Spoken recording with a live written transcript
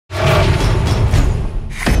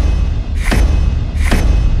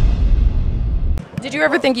Did you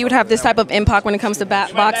ever think you would have this type of impact when it comes to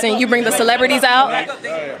boxing? You bring the celebrities out.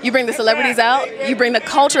 You bring the celebrities out. You bring the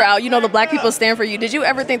culture out. You know the black people stand for you. Did you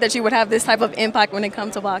ever think that you would have this type of impact when it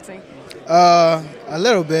comes to boxing? A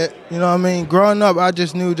little bit. You know what I mean? Growing up, I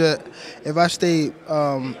just knew that if I stay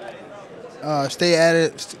at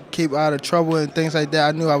it, keep out of trouble and things like that,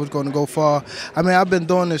 I knew I was going to go far. I mean, I've been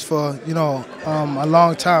doing this for, a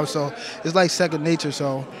long time, so it's like second nature.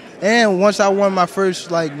 So, and once I won my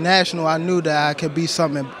first national, I knew that I could be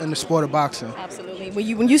something in the sport of boxing. Absolutely.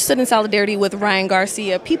 When you stood in solidarity with Ryan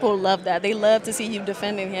Garcia, people love that. They love to see you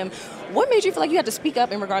defending him. What made you feel like you had to speak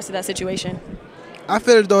up in regards to that situation? I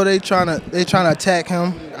feel as though they trying to attack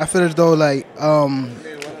him. I feel as though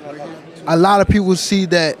a lot of people see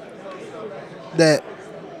that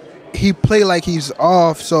he play like he's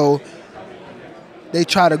off, so they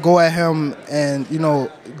try to go at him, and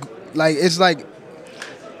it's like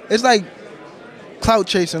clout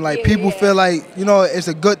chasing. People feel like it's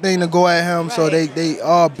a good thing to go at him, right. So they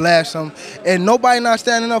all blast him, and nobody not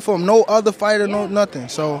standing up for him. No other fighter, no nothing.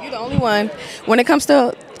 So you're the only one. When it comes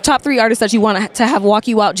to top 3 artists that you want to have walk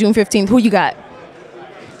you out June 15th, who you got?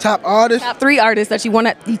 Top artists? Top 3 artists that you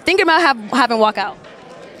thinking about having walk out.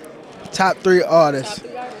 Top 3 artists. Top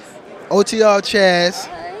 3 artists. OTR Chaz.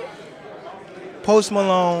 Okay. Post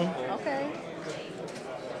Malone. Okay.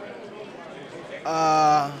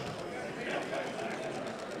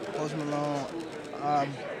 Post Malone.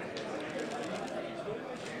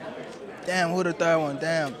 Damn, who the third one?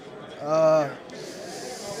 Damn.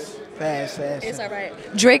 Fast. It's all right.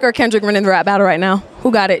 Drake or Kendrick running the rap battle right now?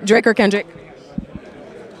 Who got it? Drake or Kendrick?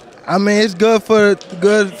 I mean, it's good for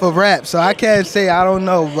rap, so I can't say I don't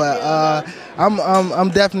know, but I'm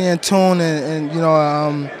definitely in tune, and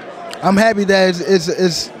I'm happy that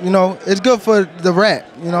it's good for the rap.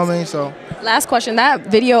 You know what I mean? So. Last question. That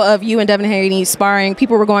video of you and Devin Haney sparring,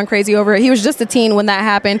 people were going crazy over it. He was just a teen when that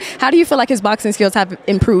happened. How do you feel like his boxing skills have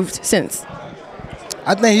improved since?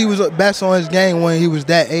 I think he was best on his game when he was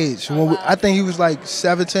that age. I think he was like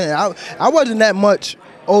 17. I wasn't that much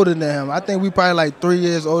older than him. I think we probably 3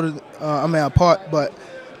 years older. Apart. But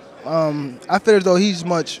I feel as though he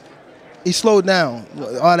slowed down.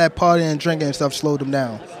 All that partying and drinking and stuff slowed him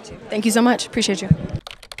down. Thank you so much. Appreciate you.